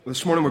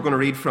This morning we're going to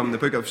read from the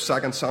book of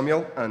 2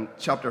 Samuel and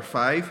chapter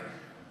 5.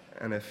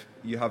 And if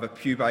you have a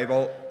Pew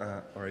Bible,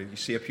 or if you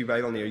see a Pew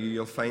Bible near you,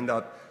 you'll find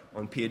that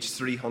on page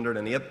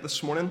 308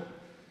 this morning.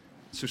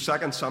 So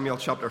 2 Samuel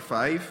chapter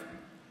 5.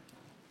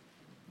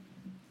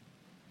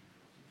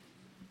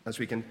 As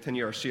we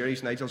continue our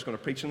series, Nigel's going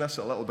to preach on this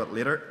a little bit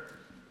later.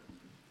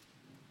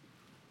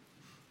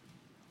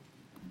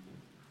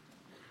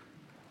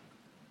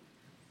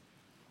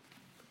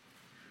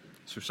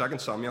 So 2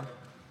 Samuel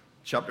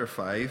chapter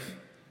 5.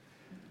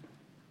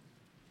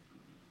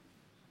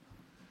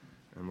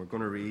 And we're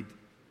going to read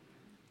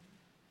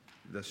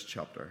this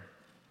chapter.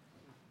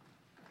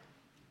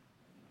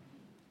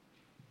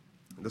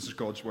 This is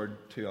God's word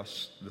to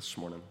us this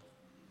morning.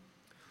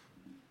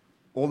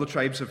 All the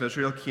tribes of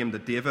Israel came to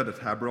David at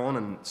Hebron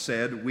and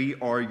said, "We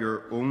are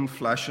your own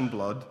flesh and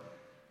blood.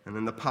 And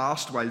in the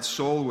past, while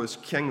Saul was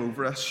king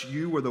over us,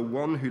 you were the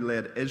one who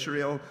led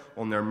Israel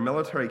on their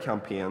military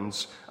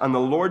campaigns. And the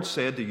Lord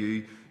said to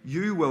you,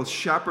 'You will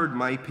shepherd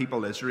my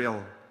people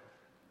Israel,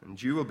 and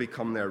you will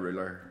become their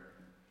ruler.'"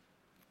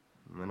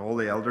 When all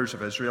the elders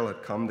of Israel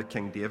had come to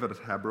King David at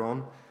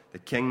Hebron, the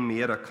king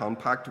made a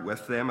compact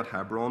with them at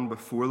Hebron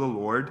before the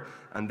Lord,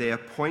 and they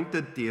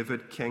appointed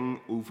David king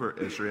over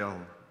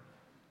Israel.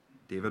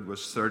 David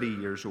was 30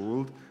 years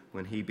old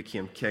when he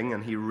became king,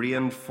 and he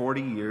reigned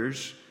 40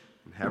 years.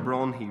 In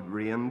Hebron he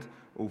reigned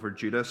over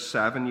Judah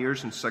 7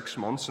 years and 6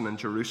 months, and in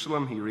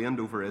Jerusalem he reigned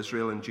over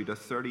Israel and Judah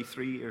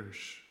 33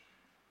 years.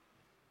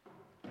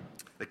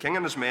 The king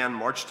and his men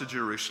marched to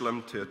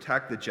Jerusalem to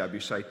attack the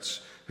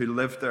Jebusites who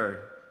lived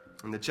there.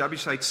 And the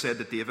Jebusites said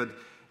to David,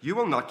 "You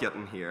will not get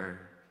in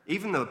here.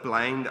 Even the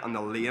blind and the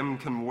lame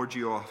can ward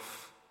you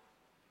off."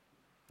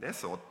 They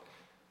thought,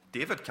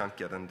 "David can't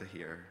get into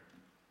here."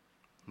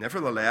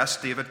 Nevertheless,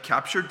 David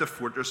captured the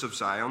fortress of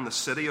Zion, the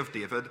city of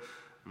David.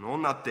 And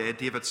on that day,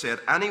 David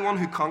said, "Anyone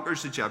who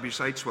conquers the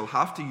Jebusites will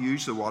have to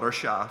use the water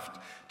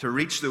shaft to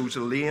reach those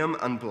lame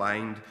and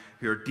blind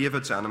who are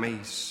David's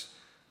enemies.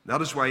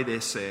 That is why they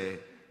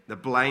say, 'The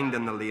blind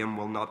and the lame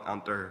will not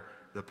enter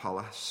the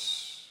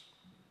palace.'"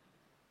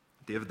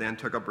 David then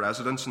took up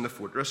residence in the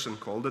fortress and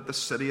called it the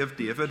City of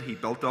David. He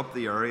built up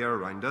the area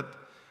around it,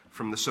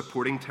 from the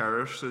supporting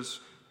terraces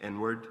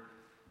inward,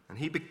 and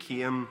he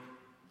became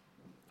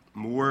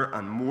more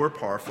and more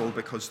powerful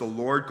because the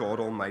Lord God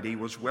Almighty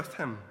was with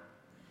him.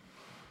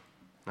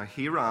 Now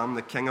Hiram,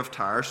 the king of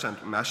Tyre,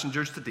 sent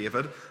messengers to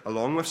David,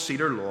 along with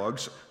cedar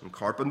logs and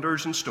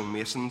carpenters and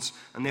stonemasons,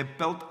 and they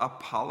built a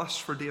palace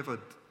for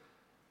David.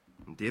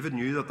 And David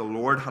knew that the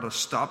Lord had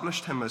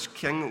established him as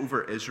king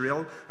over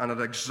Israel and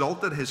had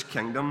exalted his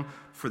kingdom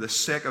for the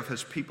sake of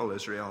his people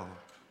Israel.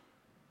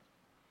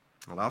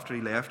 And after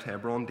he left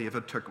Hebron,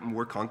 David took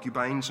more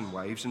concubines and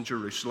wives in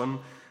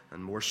Jerusalem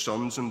and more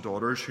sons and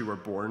daughters who were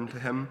born to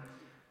him.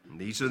 And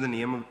these are the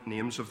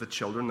names of the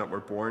children that were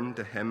born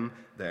to him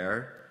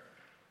there: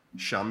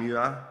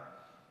 Shammua,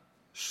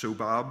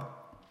 Sobab,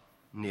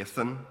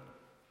 Nathan,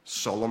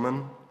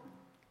 Solomon,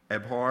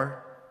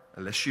 Ibhar,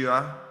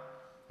 Elishua,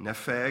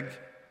 Nepheg,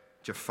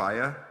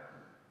 Japhiah,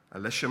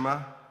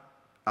 Elishama,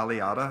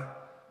 Eliada,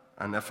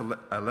 and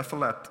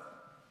Eliphalet.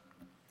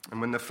 And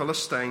when the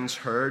Philistines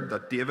heard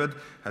that David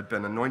had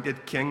been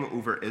anointed king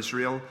over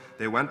Israel,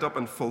 they went up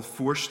in full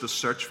force to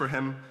search for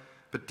him.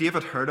 But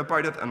David heard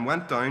about it and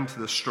went down to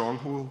the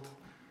stronghold.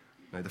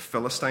 Now the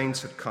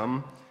Philistines had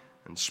come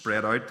and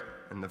spread out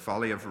in the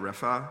valley of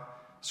Rephaim.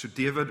 So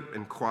David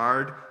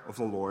inquired of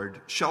the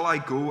Lord, "Shall I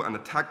go and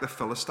attack the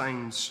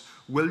Philistines?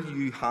 Will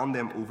you hand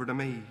them over to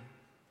me?"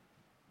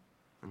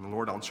 And the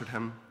Lord answered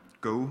him,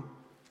 "Go,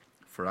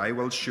 for I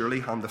will surely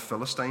hand the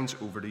Philistines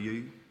over to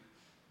you."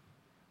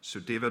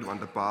 So David went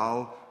to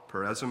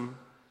Baal-perazim,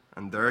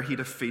 and there he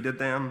defeated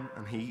them.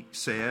 And he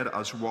said,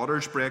 "As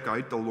waters break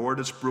out, the Lord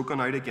has broken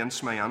out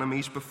against my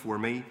enemies before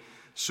me,"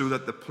 so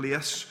that the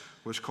place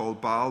was called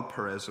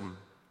Baal-perazim.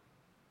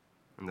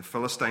 And the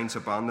Philistines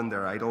abandoned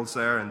their idols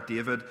there, and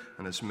David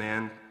and his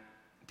men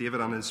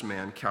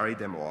carried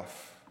them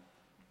off.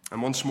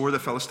 And once more the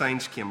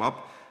Philistines came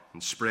up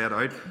and spread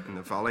out in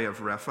the valley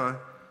of Rephaim.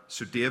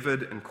 So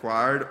David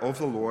inquired of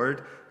the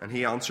Lord, and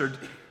he answered,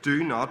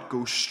 "Do not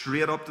go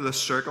straight up to the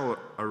circle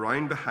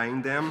around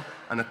behind them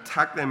and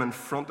attack them in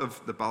front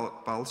of the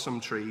balsam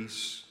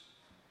trees.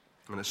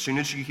 And as soon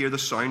as you hear the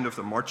sound of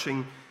the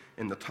marching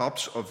in the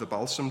tops of the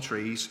balsam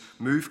trees,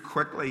 move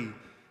quickly,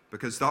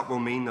 because that will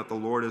mean that the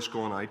Lord has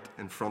gone out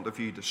in front of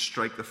you to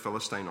strike the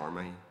Philistine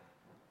army."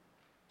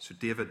 So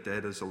David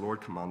did as the Lord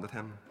commanded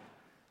him,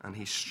 and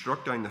he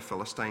struck down the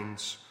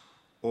Philistines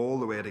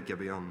all the way to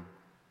Gibeon,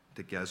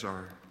 to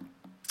Gezer.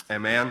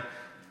 Amen.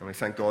 And we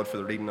thank God for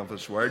the reading of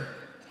his word.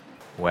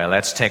 Well,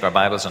 let's take our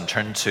Bibles and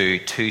turn to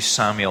 2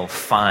 Samuel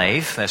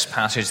 5, this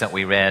passage that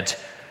we read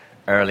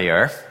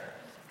earlier.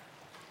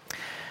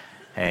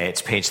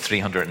 It's page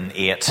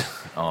 308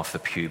 of the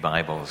Pew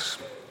Bibles.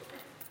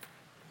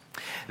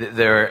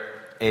 There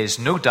is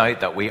no doubt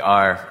that we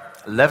are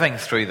living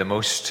through the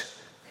most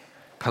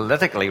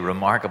politically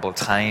remarkable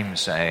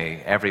times.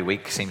 Every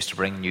week seems to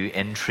bring new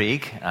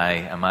intrigue. I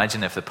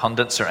imagine if the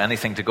pundits are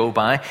anything to go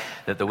by,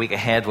 that the week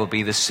ahead will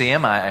be the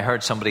same. I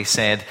heard somebody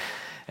said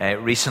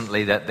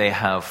recently that they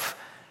have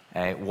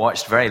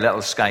watched very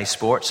little Sky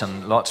Sports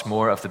and lots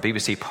more of the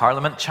BBC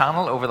Parliament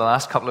channel over the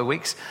last couple of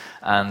weeks,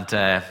 and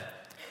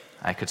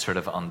I could sort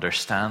of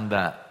understand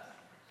that.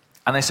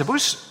 And I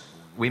suppose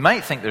we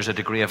might think there's a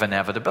degree of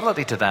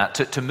inevitability to that.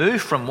 To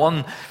move from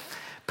one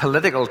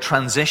political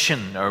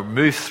transition or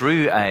move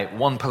through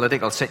one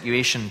political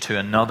situation to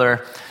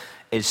another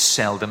is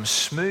seldom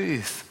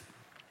smooth.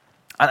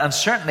 And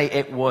certainly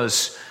it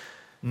was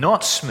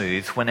not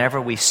smooth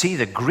whenever we see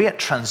the great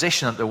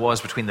transition that there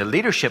was between the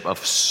leadership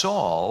of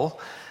Saul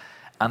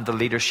and the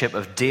leadership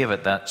of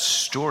David, that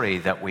story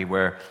that we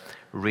were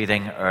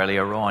reading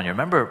earlier on. You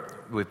remember,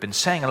 we've been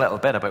saying a little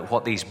bit about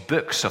what these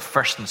books of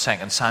 1st and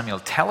 2nd Samuel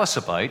tell us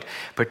about,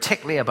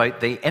 particularly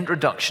about the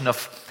introduction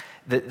of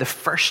the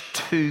first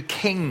two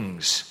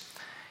kings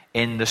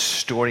in the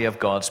story of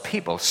God's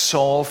people.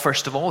 Saul,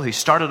 first of all, who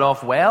started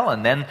off well,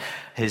 and then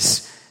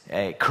his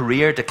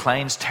career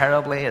declines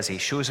terribly as he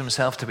shows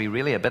himself to be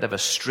really a bit of a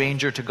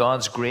stranger to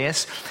God's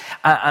grace.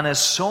 And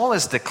as Saul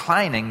is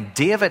declining,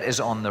 David is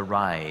on the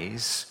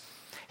rise.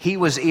 He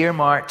was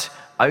earmarked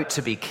out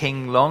to be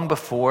king long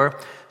before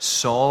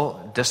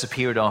Saul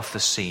disappeared off the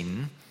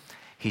scene.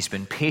 He's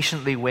been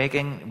patiently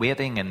waiting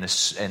in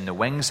the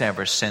wings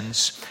ever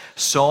since.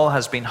 Saul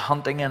has been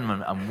hunting him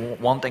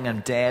and wanting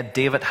him dead.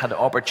 David had the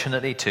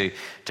opportunity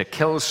to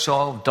kill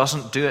Saul,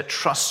 doesn't do it,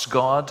 trusts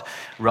God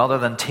rather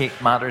than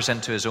take matters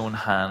into his own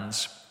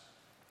hands.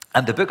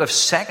 And the book of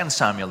 2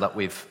 Samuel that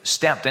we've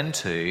stepped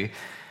into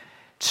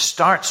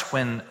starts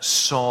when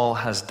Saul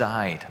has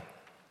died.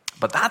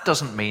 But that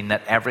doesn't mean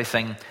that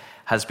everything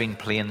has been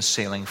plain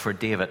sailing for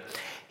David.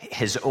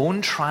 His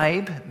own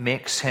tribe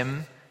makes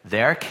him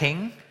their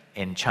king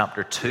in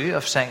chapter 2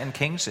 of 2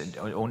 Kings, his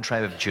own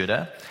tribe of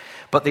Judah.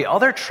 But the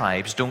other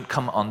tribes don't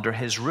come under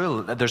his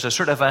rule. There's a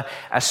sort of a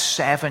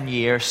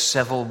 7-year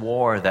civil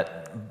war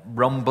that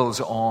rumbles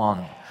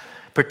on,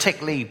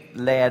 particularly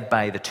led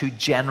by the two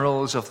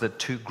generals of the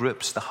two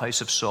groups, the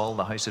house of Saul,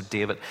 the house of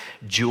David,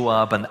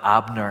 Joab and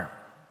Abner.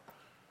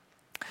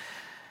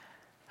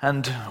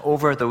 And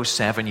over those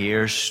 7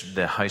 years,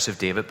 the house of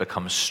David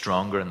becomes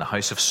stronger and the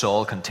house of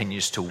Saul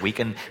continues to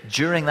weaken.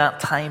 During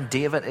that time,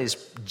 David is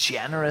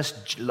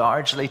generous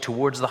largely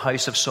towards the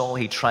house of Saul.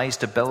 He tries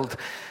to build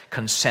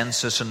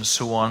consensus and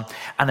so on.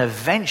 And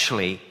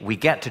eventually, we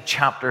get to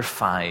chapter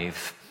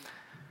 5,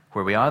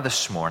 where we are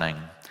this morning,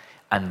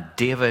 and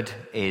David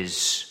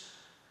is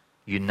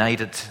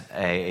united,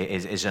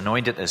 is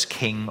anointed as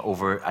king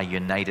over a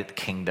united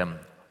kingdom.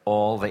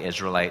 All the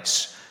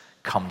Israelites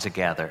come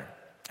together.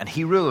 And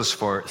he rules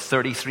for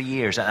 33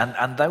 years.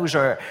 And those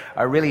are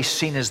really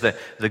seen as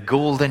the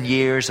golden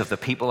years of the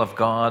people of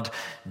God.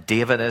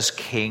 David is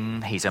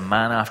king. He's a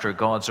man after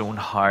God's own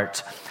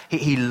heart.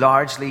 He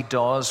largely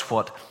does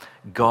what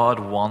God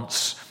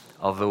wants,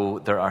 although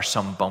there are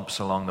some bumps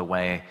along the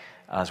way,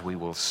 as we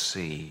will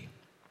see.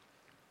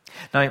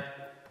 Now,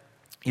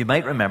 you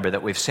might remember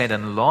that we've said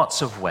in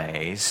lots of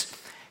ways,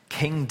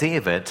 King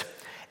David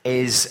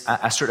is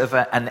a sort of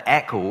an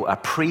echo, a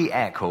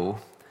pre-echo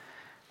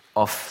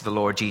of the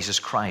Lord Jesus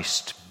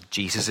Christ.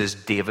 Jesus is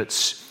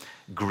David's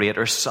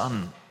greater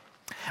son.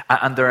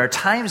 And there are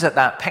times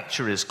that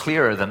picture is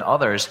clearer than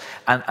others.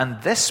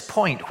 And this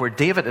point where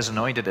David is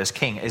anointed as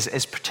king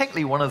is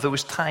particularly one of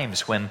those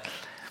times when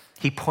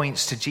he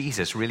points to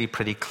Jesus really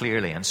pretty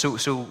clearly. And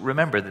so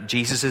remember that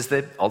Jesus is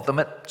the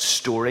ultimate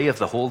story of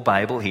the whole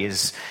Bible. He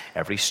is,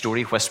 every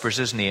story whispers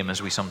his name, as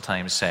we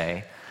sometimes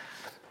say.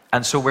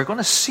 And so we're going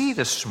to see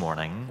this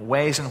morning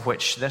ways in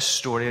which this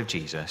story of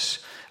Jesus,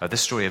 or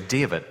this story of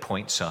David,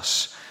 points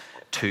us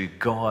to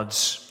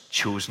God's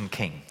chosen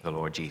king, the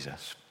Lord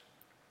Jesus.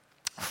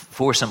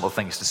 4 simple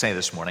things to say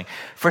this morning.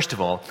 First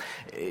of all,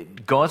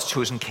 God's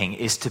chosen king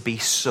is to be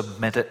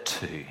submitted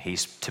to.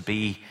 He's to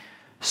be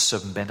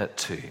submitted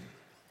to.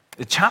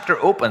 The chapter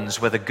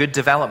opens with a good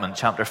development.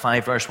 Chapter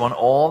 5, verse 1,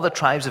 all the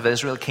tribes of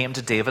Israel came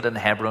to David in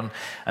Hebron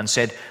and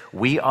said,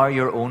 "We are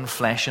your own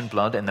flesh and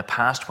blood. In the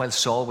past, while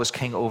Saul was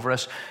king over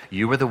us,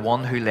 you were the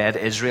one who led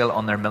Israel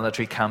on their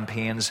military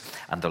campaigns.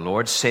 And the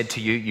Lord said to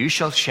you, you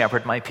shall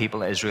shepherd my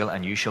people Israel,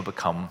 and you shall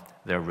become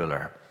their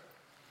ruler."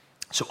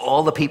 So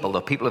all the people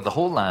of the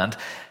whole land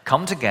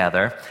come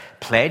together,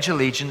 pledge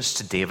allegiance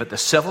to David. The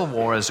civil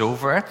war is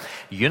over.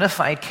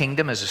 Unified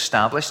kingdom is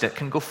established. It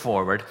can go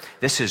forward.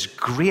 This is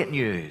great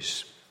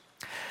news.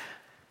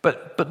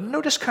 But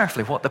notice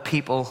carefully what the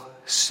people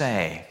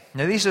say.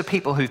 Now, these are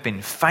people who've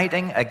been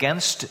fighting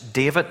against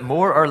David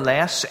more or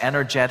less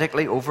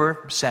energetically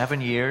over 7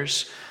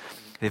 years.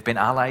 They've been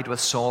allied with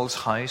Saul's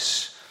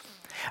house.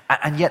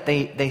 And yet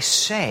they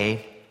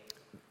say,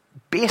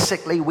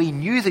 basically, we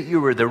knew that you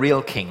were the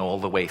real king all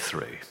the way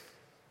through.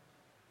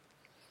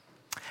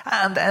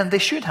 And they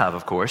should have,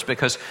 of course,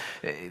 because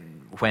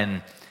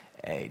when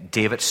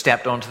David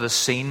stepped onto the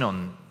scene,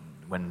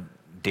 when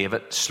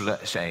David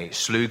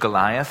slew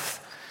Goliath,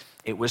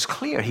 It was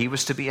clear he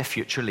was to be a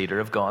future leader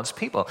of God's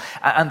people.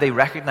 And they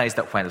recognized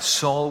that while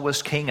Saul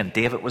was king and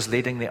David was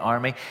leading the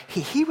army,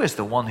 he was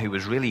the one who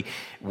was really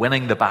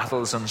winning the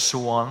battles and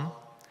so on.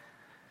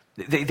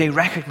 They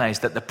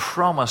recognized that the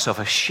promise of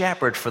a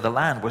shepherd for the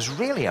land was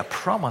really a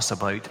promise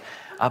about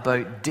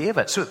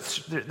David. So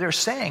they're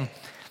saying,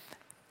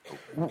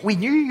 we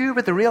knew you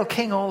were the real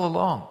king all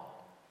along,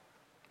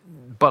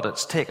 but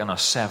it's taken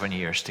us 7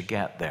 years to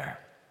get there.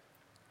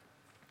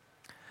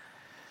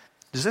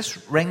 Does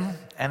this ring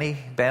any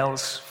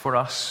bells for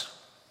us?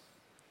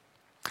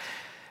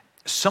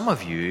 Some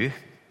of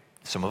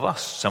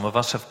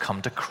us have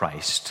come to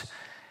Christ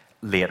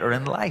later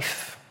in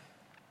life.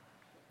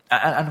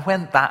 And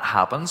when that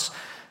happens,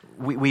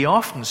 we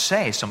often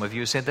say, some of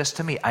you said this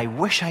to me, I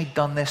wish I'd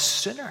done this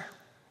sooner.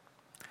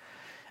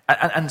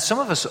 And some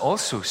of us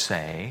also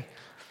say,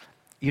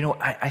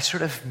 I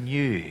sort of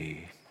knew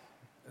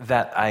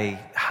that I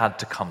had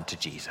to come to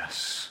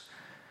Jesus.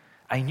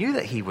 I knew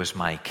that he was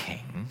my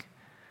king.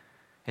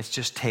 It's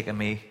just taken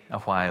me a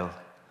while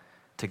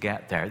to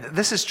get there.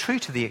 This is true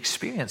to the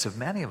experience of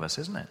many of us,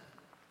 isn't it?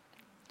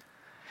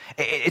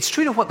 It's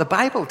true to what the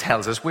Bible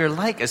tells us we're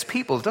like as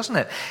people, doesn't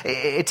it?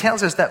 It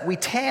tells us that we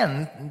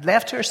tend,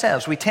 left to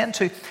ourselves, we tend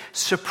to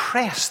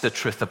suppress the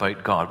truth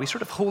about God. We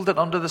sort of hold it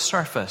under the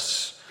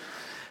surface.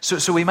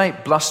 So we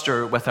might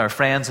bluster with our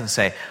friends and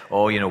say,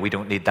 we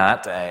don't need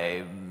that.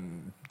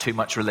 Too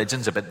much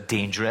religion's a bit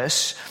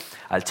dangerous.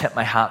 I'll tip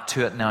my hat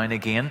to it now and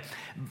again.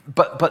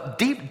 But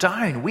deep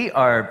down, we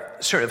are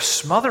sort of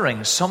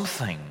smothering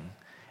something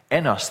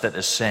in us that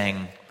is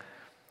saying,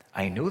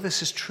 I know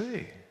this is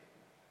true.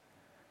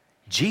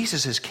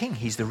 Jesus is king.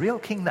 He's the real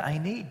king that I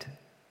need.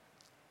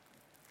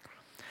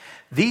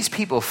 These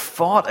people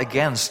fought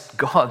against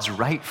God's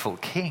rightful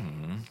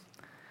king,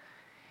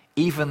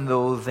 even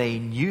though they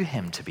knew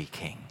him to be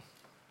king.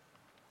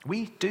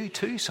 We do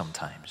too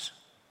sometimes.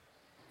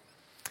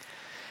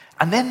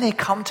 And then they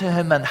come to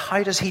him, and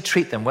how does he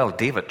treat them? Well,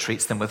 David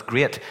treats them with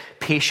great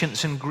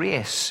patience and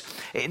grace,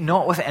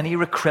 not with any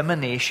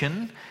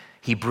recrimination.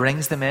 He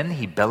brings them in,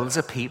 he builds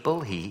a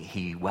people,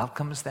 he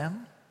welcomes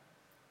them.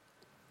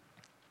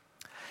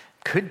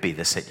 Could be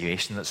the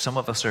situation that some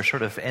of us are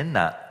sort of in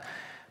that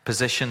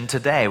position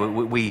today.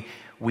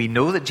 We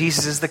know that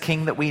Jesus is the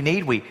king that we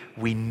need.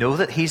 We know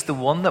that he's the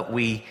one that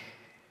we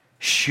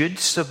should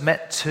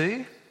submit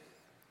to.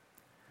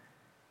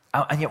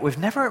 And yet we've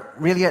never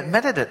really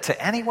admitted it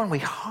to anyone. We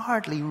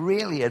hardly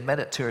really admit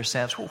it to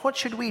ourselves. Well, what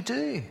should we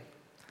do?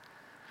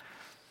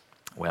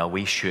 Well,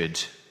 we should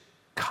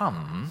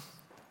come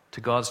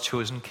to God's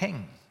chosen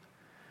king,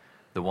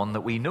 the one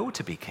that we know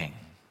to be king.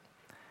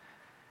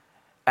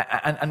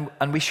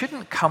 And we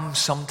shouldn't come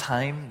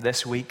sometime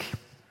this week.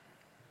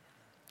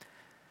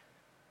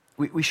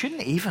 We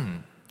shouldn't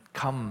even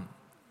come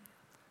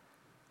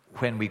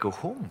when we go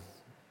home.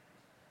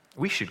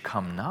 We should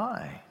come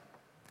now.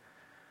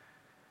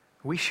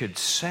 We should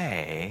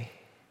say,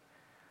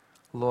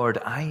 Lord,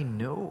 I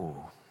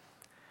know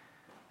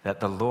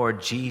that the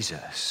Lord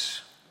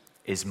Jesus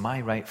is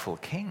my rightful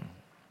king.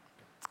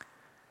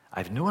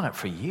 I've known it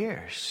for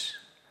years,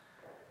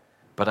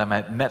 but I'm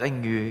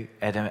admitting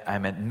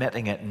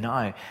it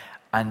now.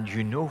 And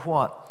you know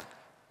what?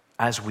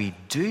 As we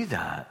do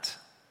that,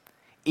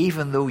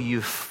 even though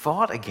you've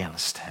fought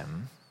against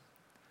him,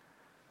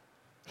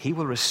 he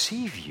will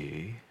receive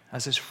you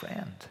as his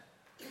friend.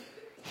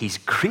 He's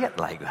great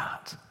like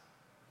that.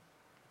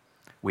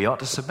 We ought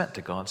to submit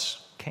to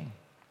God's king.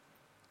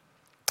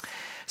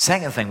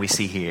 Second thing we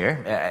see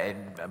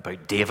here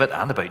about David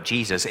and about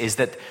Jesus is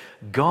that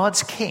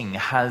God's king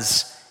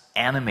has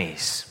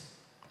enemies.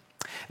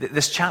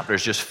 This chapter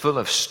is just full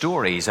of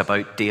stories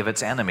about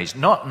David's enemies,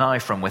 not now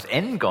from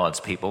within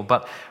God's people,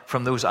 but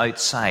from those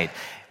outside.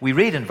 We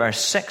read in verse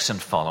 6 and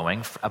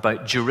following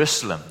about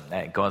Jerusalem.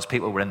 God's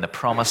people were in the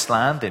promised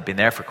land. They'd been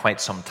there for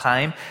quite some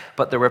time,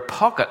 but there were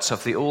pockets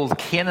of the old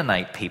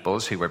Canaanite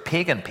peoples, who were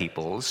pagan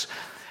peoples,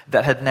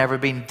 that had never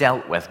been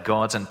dealt with.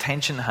 God's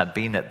intention had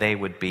been that they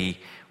would be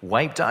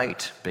wiped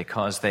out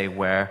because they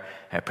were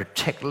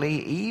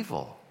particularly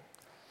evil.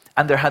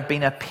 And there had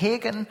been a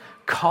pagan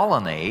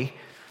colony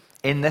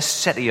in this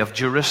city of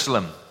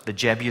Jerusalem, the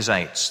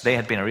Jebusites. They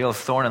had been a real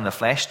thorn in the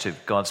flesh to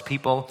God's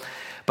people.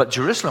 But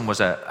Jerusalem was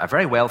a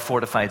very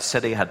well-fortified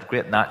city, had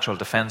great natural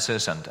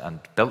defenses and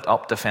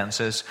built-up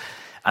defenses,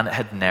 and it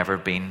had never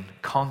been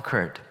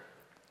conquered.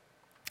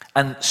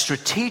 And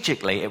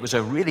strategically, it was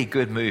a really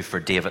good move for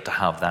David to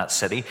have that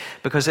city,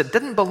 because it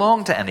didn't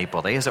belong to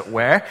anybody, as it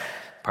were,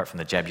 apart from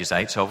the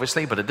Jebusites,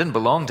 obviously, but it didn't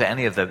belong to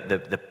any of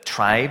the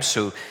tribes,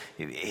 so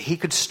he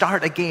could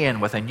start again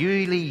with a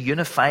newly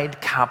unified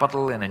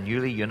capital in a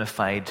newly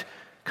unified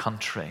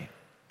country.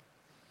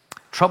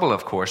 Trouble,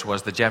 of course,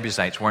 was the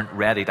Jebusites weren't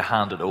ready to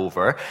hand it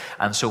over,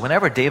 and so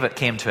whenever David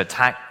came to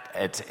attack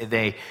it,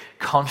 they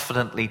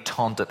confidently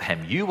taunted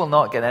him. You will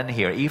not get in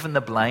here. Even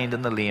the blind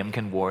and the lame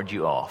can ward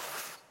you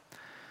off.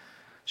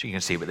 So you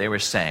can see what they were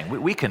saying.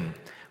 We can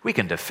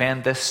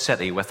defend this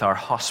city with our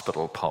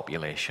hospital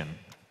population.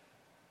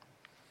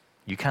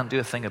 You can't do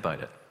a thing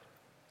about it.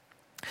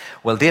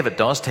 Well, David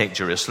does take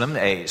Jerusalem.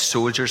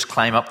 Soldiers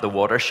climb up the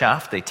water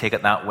shaft. They take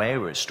it that way,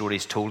 where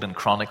stories told in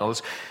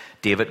Chronicles.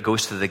 David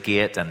goes to the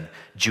gate, and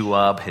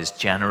Joab, his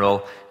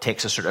general,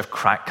 takes a sort of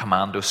crack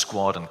commando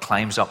squad and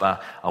climbs up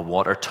a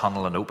water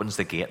tunnel and opens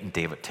the gate, and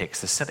David takes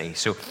the city.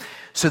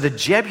 So the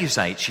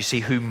Jebusites, you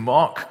see, who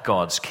mock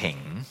God's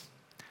king,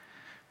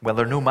 well,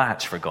 they're no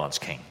match for God's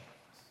king.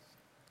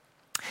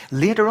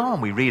 Later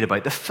on, we read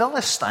about the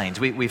Philistines.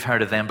 We've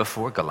heard of them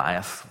before.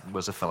 Goliath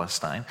was a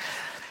Philistine.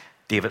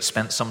 David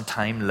spent some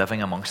time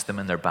living amongst them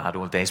in their bad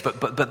old days.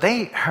 But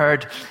they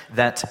heard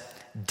that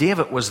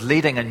David was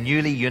leading a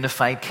newly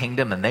unified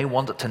kingdom, and they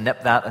wanted to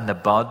nip that in the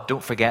bud.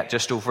 Don't forget,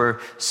 just over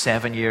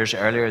 7 years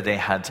earlier, they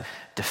had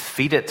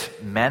defeated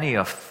many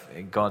of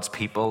God's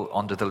people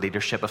under the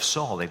leadership of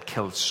Saul. They'd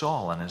killed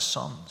Saul and his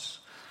sons.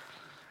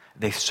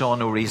 They saw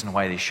no reason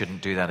why they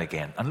shouldn't do that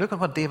again. And look at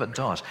what David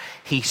does.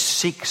 He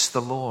seeks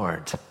the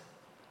Lord.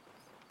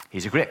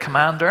 He's a great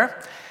commander.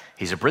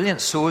 He's a brilliant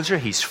soldier.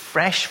 He's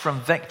fresh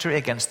from victory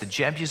against the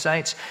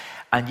Jebusites.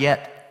 And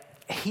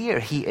yet, here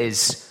he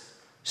is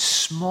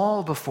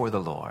small before the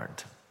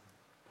Lord.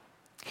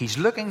 He's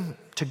looking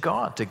to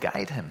God to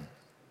guide him.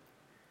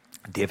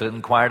 David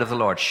inquired of the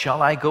Lord,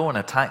 "Shall I go and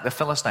attack the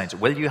Philistines?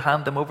 Will you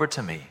hand them over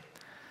to me?"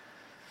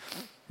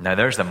 Now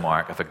there's the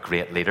mark of a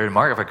great leader, the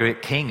mark of a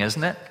great king,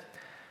 isn't it?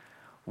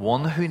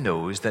 One who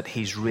knows that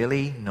he's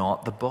really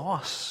not the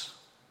boss.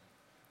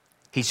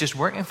 He's just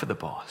working for the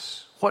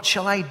boss. What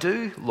shall I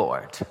do,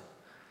 Lord?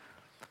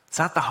 Is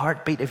that the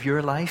heartbeat of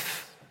your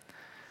life?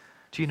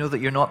 Do you know that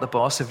you're not the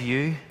boss of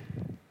you?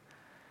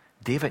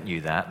 David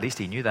knew that. At least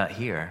he knew that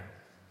here.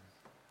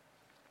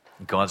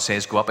 God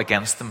says, go up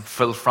against them,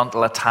 full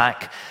frontal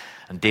attack,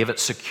 and David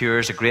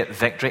secures a great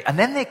victory. And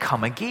then they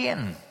come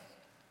again.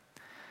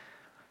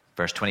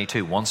 Verse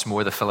 22, once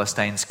more the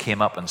Philistines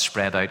came up and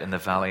spread out in the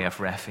valley of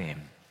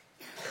Rephaim.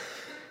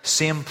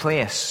 Same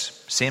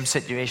place, same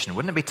situation.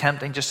 Wouldn't it be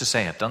tempting just to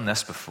say, I've done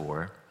this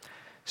before?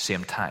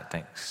 Same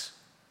tactics.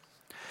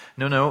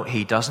 No,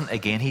 he doesn't.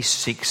 Again, he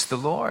seeks the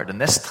Lord. And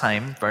this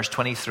time, verse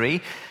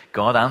 23,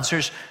 God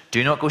answers,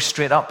 do not go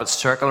straight up, but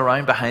circle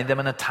around behind them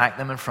and attack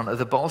them in front of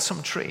the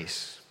balsam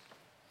trees.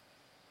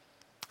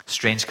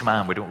 Strange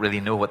command. We don't really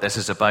know what this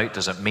is about.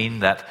 Does it mean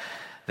that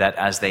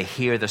as they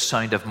hear the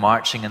sound of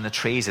marching in the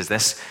trees, is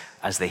this,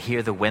 as they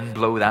hear the wind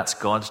blow, that's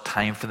God's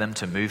time for them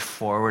to move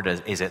forward?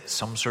 Is it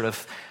some sort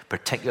of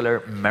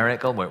particular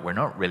miracle? We're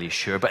not really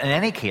sure. But in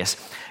any case,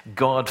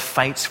 God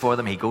fights for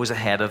them. He goes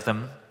ahead of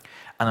them.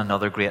 And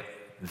another great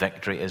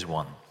victory is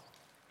won.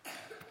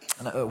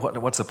 And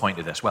what's the point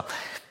of this? Well,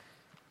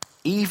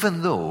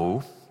 even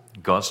though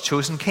God's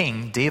chosen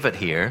king, David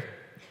here,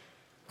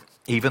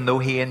 even though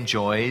he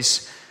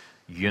enjoys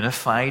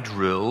unified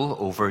rule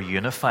over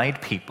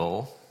unified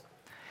people,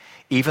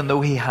 even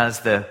though he has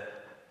the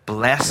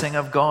blessing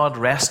of God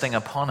resting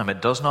upon him,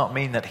 it does not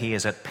mean that he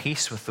is at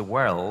peace with the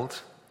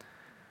world.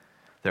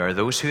 There are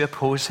those who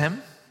oppose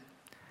him.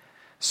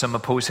 Some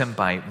oppose him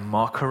by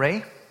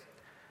mockery.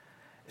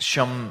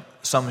 Some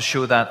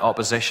show that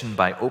opposition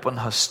by open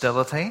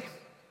hostility.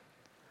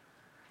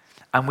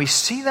 And we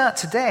see that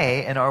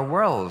today in our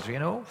world,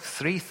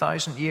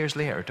 3,000 years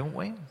later, don't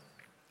we?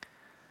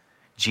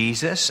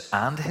 Jesus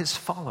and his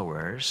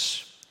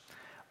followers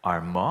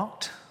are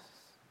mocked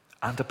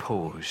and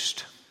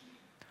opposed.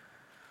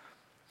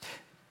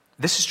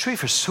 This is true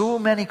for so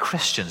many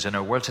Christians in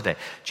our world today.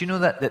 Do you know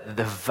that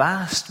the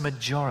vast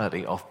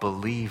majority of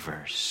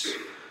believers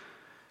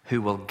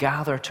who will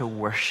gather to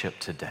worship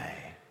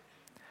today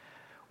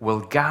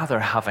will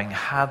gather having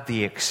had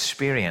the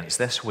experience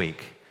this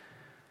week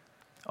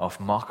of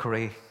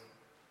mockery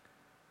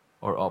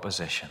or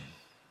opposition?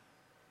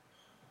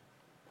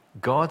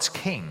 God's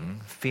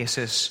king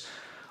faces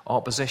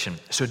opposition.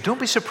 So don't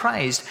be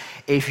surprised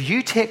if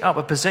you take up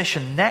a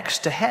position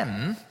next to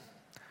him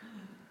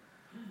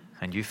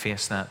and you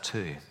face that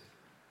too.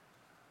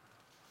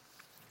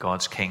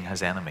 God's king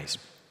has enemies.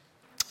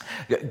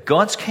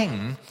 God's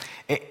king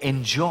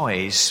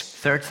enjoys,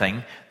 third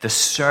thing, the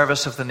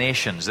service of the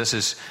nations. This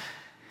is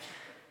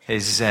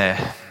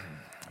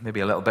maybe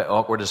a little bit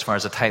awkward as far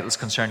as the title is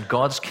concerned.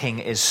 God's king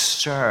is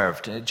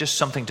served. Just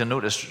something to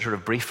notice sort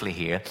of briefly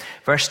here.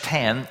 Verse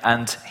 10,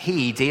 and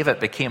he, David,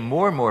 became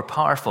more and more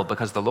powerful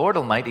because the Lord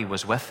Almighty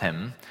was with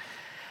him.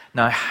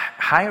 Now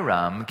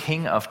Hiram,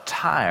 king of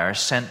Tyre,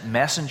 sent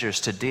messengers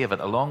to David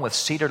along with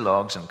cedar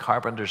logs and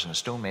carpenters and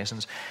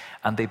stonemasons,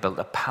 and they built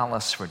a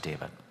palace for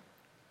David.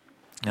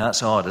 Now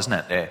that's odd, isn't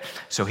it?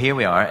 So here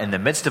we are in the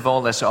midst of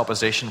all this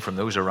opposition from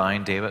those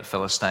around David,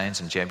 Philistines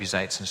and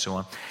Jebusites and so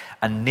on.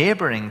 A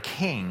neighboring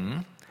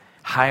king,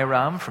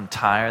 Hiram from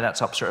Tyre,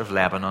 that's up sort of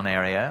Lebanon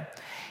area,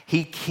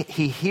 he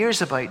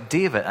hears about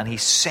David and he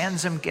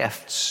sends him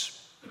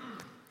gifts.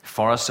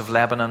 Forests of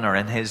Lebanon are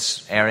in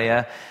his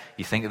area.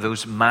 You think of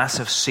those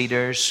massive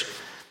cedars,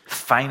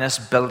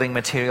 finest building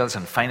materials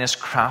and finest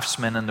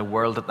craftsmen in the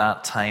world at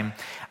that time.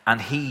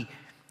 And he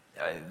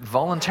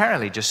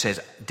voluntarily just says,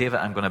 David,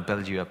 I'm going to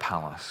build you a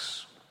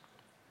palace.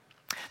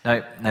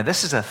 Now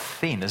this is a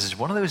theme. This is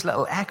one of those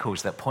little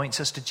echoes that points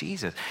us to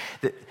Jesus.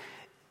 That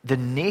the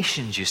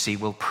nations, you see,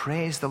 will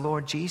praise the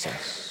Lord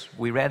Jesus.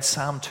 We read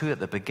Psalm 2 at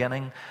the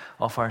beginning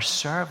of our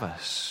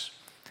service.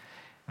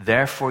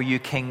 Therefore, you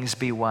kings,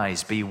 be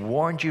wise. Be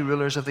warned, you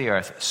rulers of the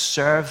earth.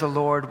 Serve the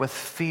Lord with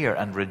fear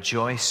and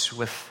rejoice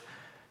with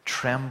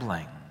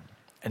trembling.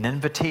 An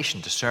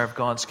invitation to serve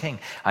God's King.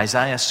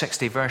 Isaiah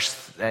 60,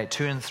 verse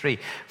 2 and 3.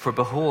 For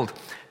behold,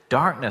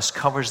 darkness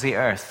covers the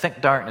earth.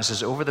 Thick darkness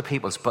is over the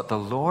peoples. But the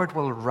Lord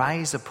will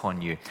rise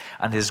upon you,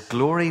 and his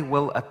glory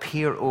will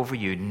appear over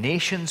you.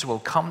 Nations will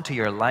come to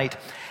your light,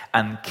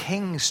 and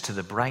kings to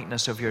the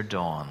brightness of your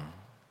dawn.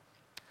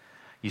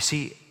 You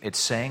see, it's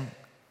saying,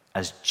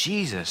 as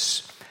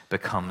Jesus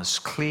becomes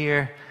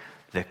clear,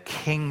 the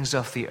kings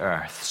of the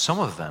earth, some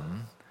of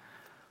them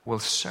will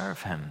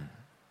serve him.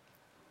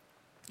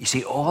 You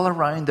see, all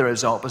around there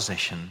is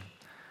opposition,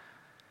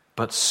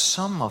 but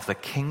some of the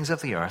kings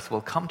of the earth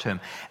will come to him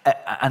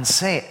and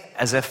say,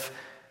 as if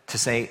to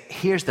say,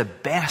 here's the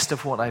best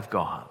of what I've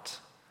got.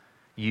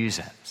 Use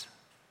it.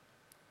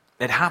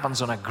 It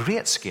happens on a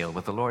great scale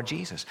with the Lord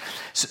Jesus.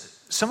 So,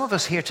 some of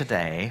us here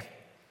today,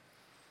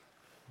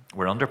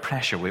 we're under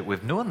pressure.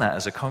 We've known that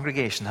as a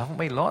congregation, haven't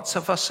we? Lots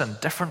of us in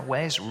different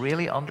ways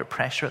really under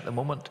pressure at the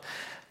moment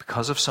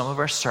because of some of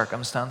our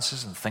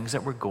circumstances and things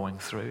that we're going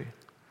through.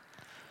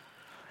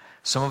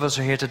 Some of us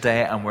are here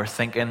today and we're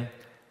thinking,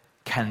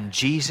 can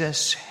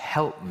Jesus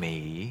help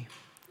me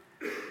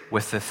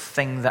with the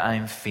thing that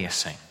I'm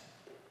facing?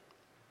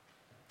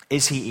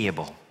 Is he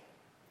able?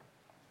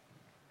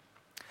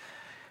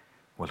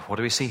 Well, what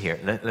do we see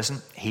here?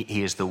 Listen,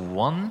 he is the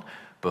one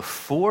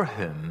before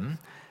whom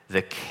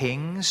the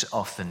kings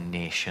of the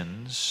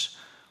nations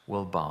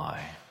will bow.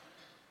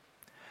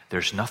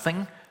 There's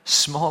nothing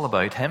small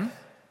about him.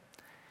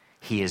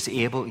 He is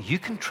able. You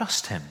can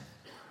trust him.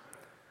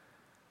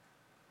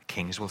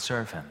 Kings will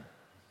serve him.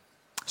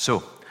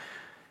 So,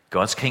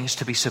 God's king is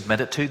to be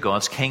submitted to.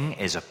 God's king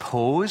is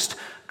opposed.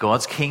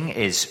 God's king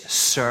is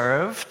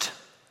served.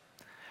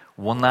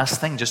 One last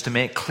thing just to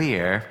make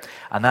clear,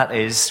 and that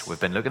is, we've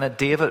been looking at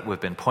David,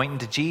 we've been pointing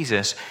to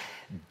Jesus.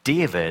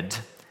 David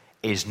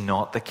is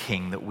not the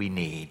king that we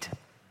need.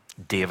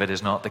 David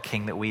is not the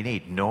king that we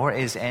need, nor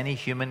is any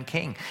human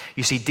king.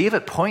 You see,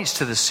 David points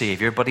to the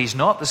Savior, but he's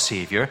not the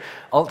Savior.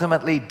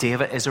 Ultimately,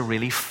 David is a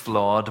really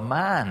flawed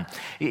man.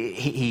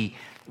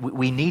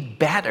 We need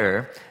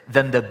better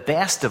than the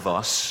best of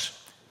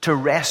us to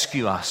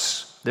rescue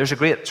us. There's a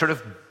great sort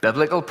of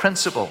biblical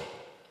principle.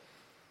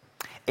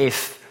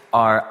 If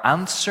our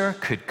answer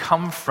could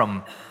come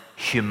from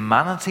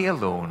humanity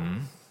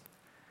alone,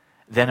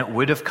 then it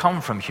would have come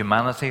from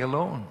humanity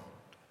alone.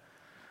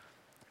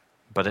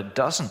 But it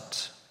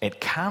doesn't. It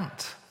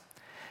can't.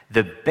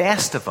 The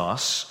best of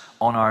us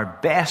on our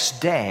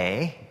best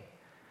day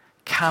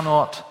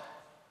cannot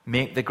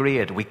make the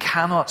grade. We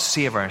cannot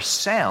save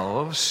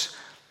ourselves,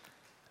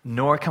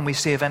 nor can we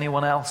save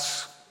anyone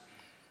else.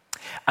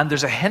 And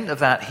there's a hint of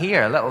that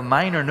here, a little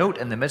minor note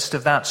in the midst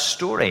of that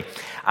story.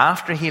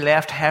 After he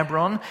left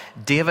Hebron,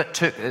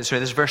 this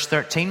is verse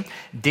 13,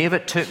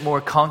 David took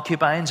more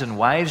concubines and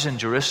wives in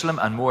Jerusalem,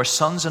 and more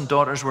sons and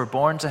daughters were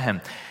born to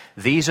him.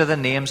 These are the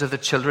names of the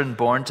children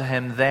born to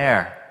him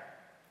there.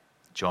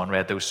 John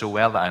read those so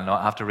well that I'll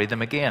not have to read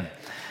them again.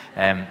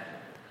 Shammua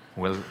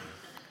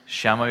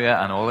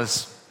and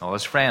all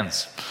his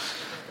friends.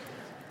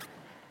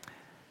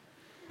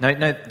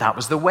 Now, that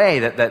was the way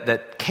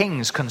that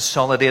kings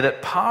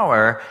consolidated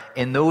power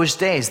in those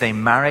days. They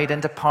married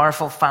into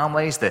powerful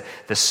families.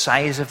 The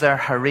size of their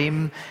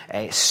harem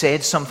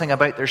said something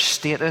about their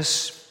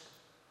status.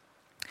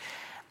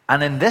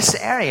 And in this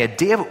area,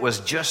 David was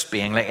just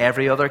being like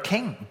every other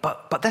king.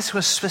 But this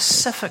was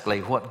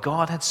specifically what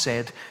God had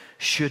said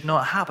should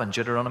not happen.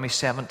 Deuteronomy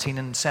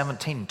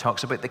 17:17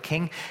 talks about the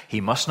king. He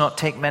must not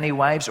take many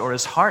wives, or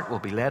his heart will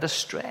be led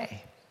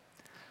astray.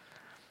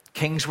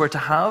 Kings were to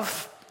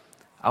have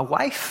a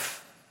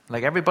wife,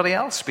 like everybody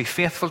else, be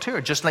faithful to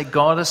her, just like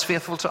God is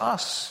faithful to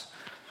us.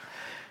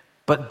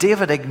 But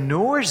David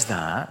ignores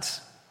that.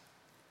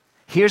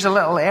 Here's a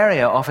little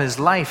area of his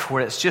life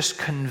where it's just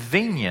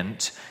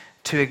convenient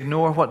to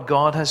ignore what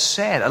God has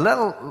said. A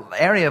little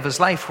area of his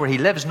life where he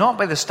lives not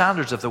by the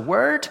standards of the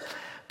word,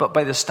 but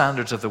by the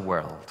standards of the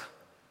world.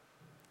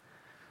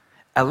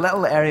 A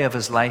little area of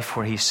his life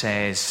where he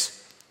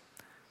says,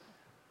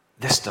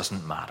 this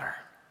doesn't matter.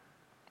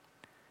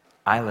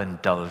 I'll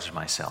indulge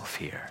myself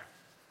here.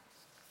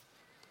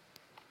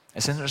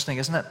 It's interesting,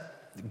 isn't it?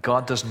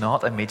 God does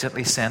not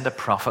immediately send a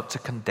prophet to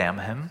condemn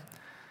him.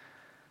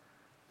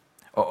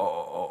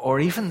 Or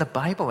even the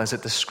Bible, as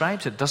it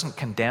describes it, doesn't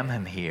condemn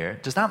him here.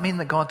 Does that mean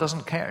that God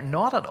doesn't care?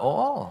 Not at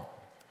all.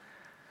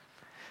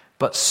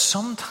 But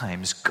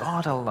sometimes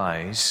God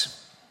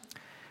allows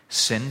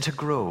sin to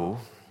grow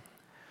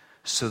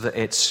so that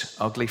its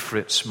ugly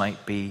fruits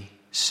might be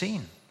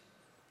seen.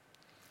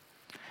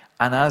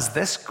 And as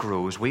this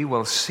grows, we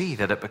will see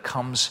that it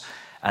becomes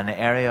an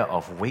area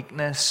of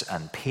weakness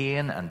and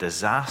pain and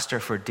disaster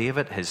for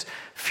David. His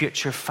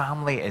future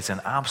family is an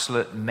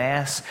absolute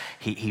mess.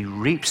 He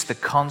reaps the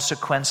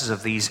consequences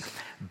of these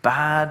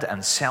bad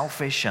and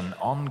selfish and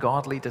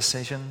ungodly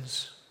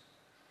decisions.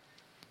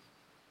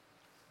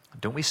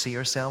 Don't we see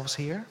ourselves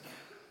here?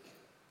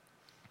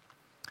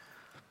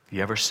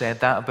 You ever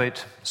said that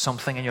about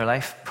something in your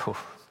life? Oh,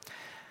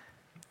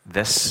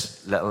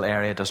 this little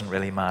area doesn't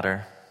really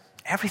matter.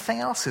 Everything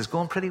else is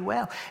going pretty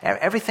well.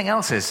 Everything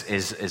else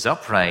is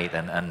upright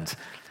and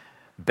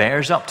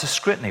bears up to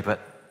scrutiny.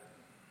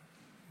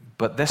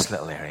 But this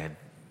little area,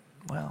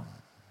 well,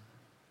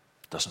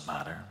 doesn't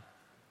matter.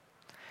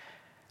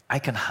 I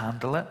can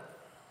handle it.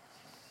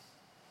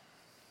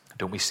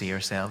 Don't we see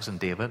ourselves in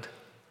David?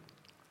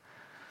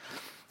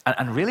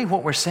 And really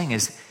what we're saying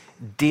is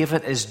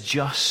David is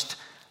just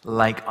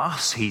like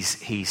us.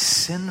 He's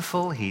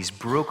sinful, he's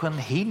broken,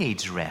 he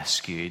needs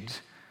rescued.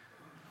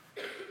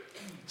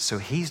 So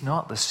he's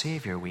not the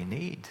Savior we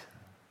need.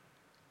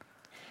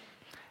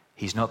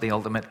 He's not the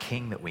ultimate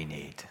king that we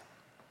need.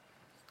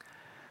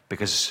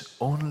 Because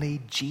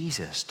only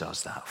Jesus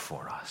does that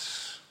for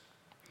us.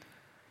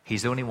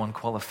 He's the only one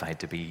qualified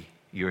to be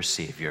your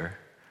Savior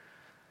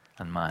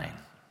and mine.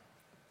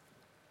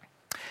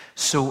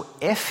 So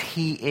if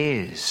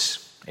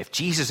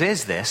Jesus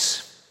is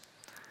this,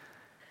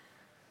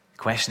 the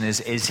question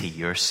is he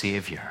your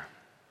Savior?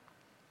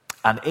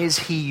 And is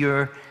he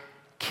your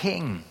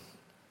King?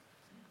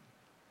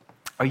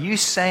 Are you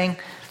saying,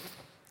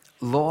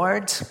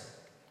 Lord,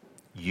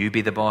 you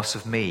be the boss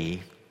of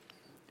me,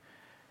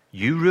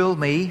 you rule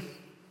me,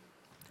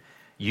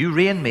 you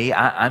reign me,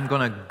 I'm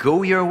going to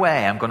go your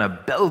way, I'm going to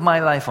build my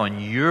life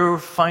on your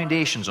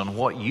foundations, on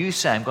what you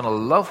say, I'm going to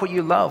love what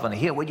you love and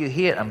hate what you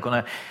hate, I'm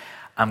going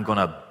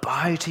to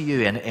bow to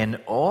you in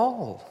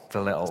all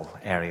the little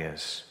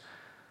areas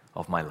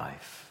of my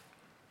life.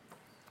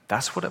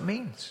 That's what it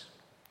means.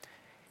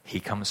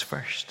 He comes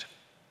first.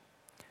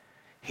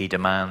 He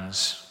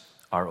demands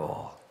our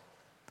all.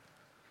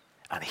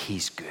 And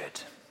he's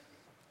good.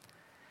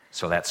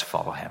 So let's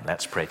follow him.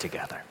 Let's pray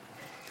together.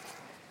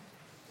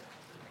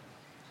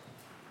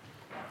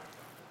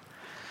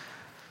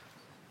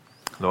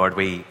 Lord,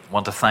 we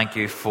want to thank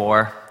you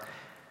for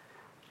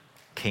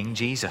King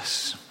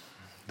Jesus,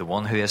 the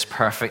one who is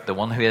perfect, the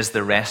one who is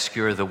the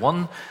rescuer, the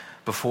one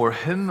before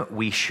whom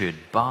we should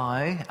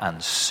bow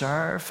and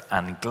serve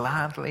and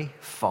gladly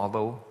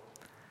follow.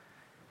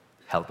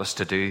 Help us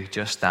to do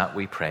just that,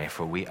 we pray,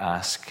 for we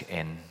ask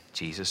in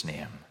Jesus'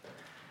 name.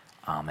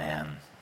 Amen.